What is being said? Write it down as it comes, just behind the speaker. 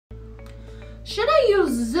Should I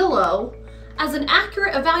use Zillow as an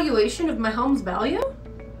accurate evaluation of my home's value?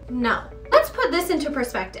 No. Let's put this into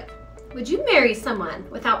perspective. Would you marry someone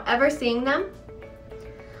without ever seeing them?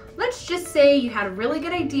 Let's just say you had a really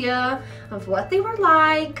good idea of what they were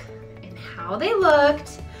like and how they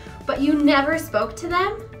looked, but you never spoke to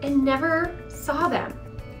them and never saw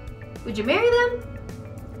them. Would you marry them?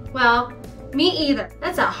 Well, me either.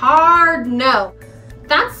 That's a hard no.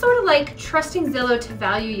 That's sort of like trusting Zillow to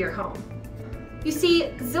value your home. You see,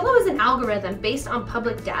 Zillow is an algorithm based on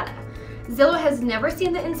public data. Zillow has never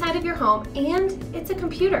seen the inside of your home, and it's a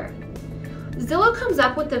computer. Zillow comes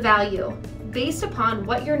up with the value based upon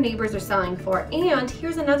what your neighbors are selling for, and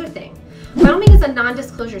here's another thing. Wyoming is a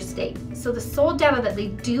non-disclosure state, so the sole data that they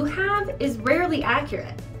do have is rarely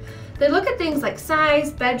accurate. They look at things like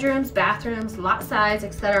size, bedrooms, bathrooms, lot size,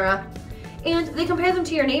 etc., and they compare them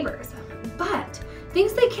to your neighbors. But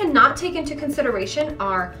things they cannot take into consideration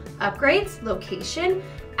are upgrades, location,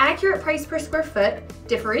 accurate price per square foot,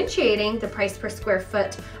 differentiating the price per square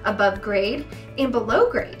foot above grade and below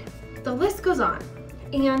grade. The list goes on.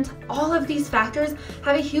 And all of these factors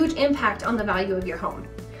have a huge impact on the value of your home.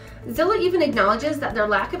 Zillow even acknowledges that their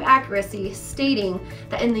lack of accuracy, stating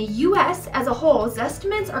that in the US as a whole,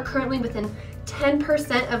 Zestimates are currently within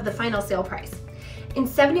 10% of the final sale price, in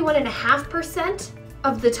 71.5%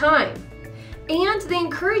 of the time. And they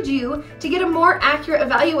encourage you to get a more accurate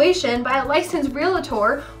evaluation by a licensed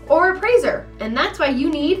realtor or appraiser, and that's why you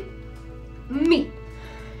need me.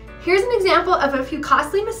 Here's an example of a few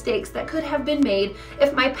costly mistakes that could have been made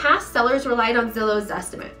if my past sellers relied on Zillow's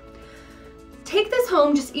estimate. Take this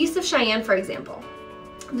home just east of Cheyenne, for example.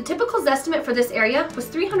 The typical Zestimate for this area was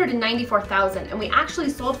 $394,000, and we actually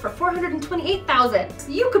sold for $428,000. So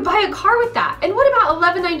you could buy a car with that. And what about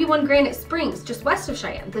 1191 Granite Springs, just west of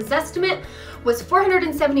Cheyenne? The Zestimate was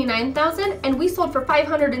 $479,000, and we sold for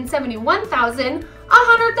 $571,000,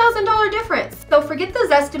 $100,000 difference. So forget the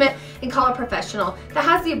Zestimate and call a professional that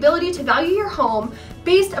has the ability to value your home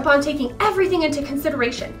based upon taking everything into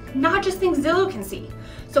consideration, not just things Zillow can see.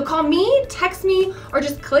 So call me, text me, or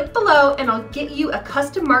just click below and I'll get you a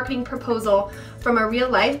custom marketing proposal from a real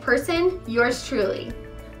life person, yours truly.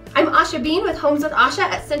 I'm Asha Bean with Homes with Asha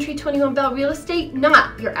at Century 21 Bell Real Estate,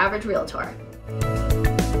 not your average realtor.